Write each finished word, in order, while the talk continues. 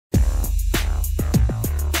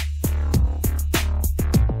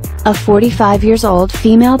A 45 years old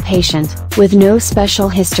female patient, with no special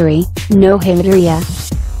history, no hematuria.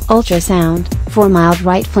 Ultrasound, for mild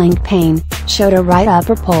right flank pain, showed a right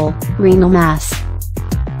upper pole, renal mass.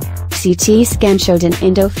 CT scan showed an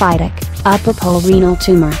endophytic, upper pole renal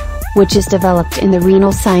tumor, which is developed in the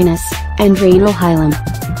renal sinus, and renal hilum.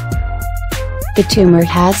 The tumor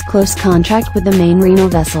has close contact with the main renal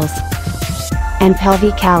vessels and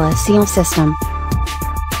pelvi-calyceal system.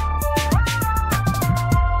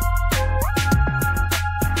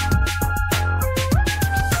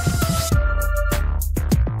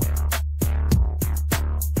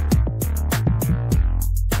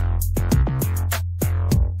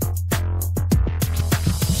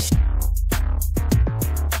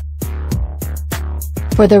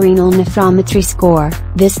 For the renal nephrometry score,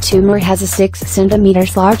 this tumor has a 6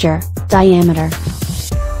 cm larger diameter.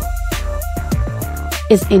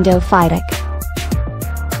 Is endophytic.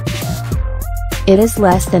 It is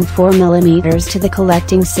less than 4 mm to the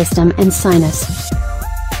collecting system and sinus.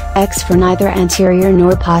 X for neither anterior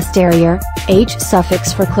nor posterior, H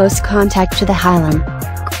suffix for close contact to the hilum.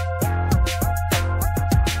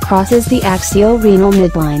 Crosses the axial renal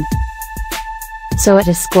midline. So it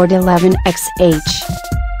is scored 11xH.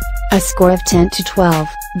 A score of 10 to 12,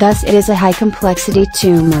 thus it is a high complexity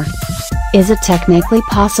tumor. Is it technically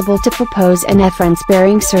possible to propose a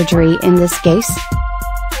nephron-sparing surgery in this case?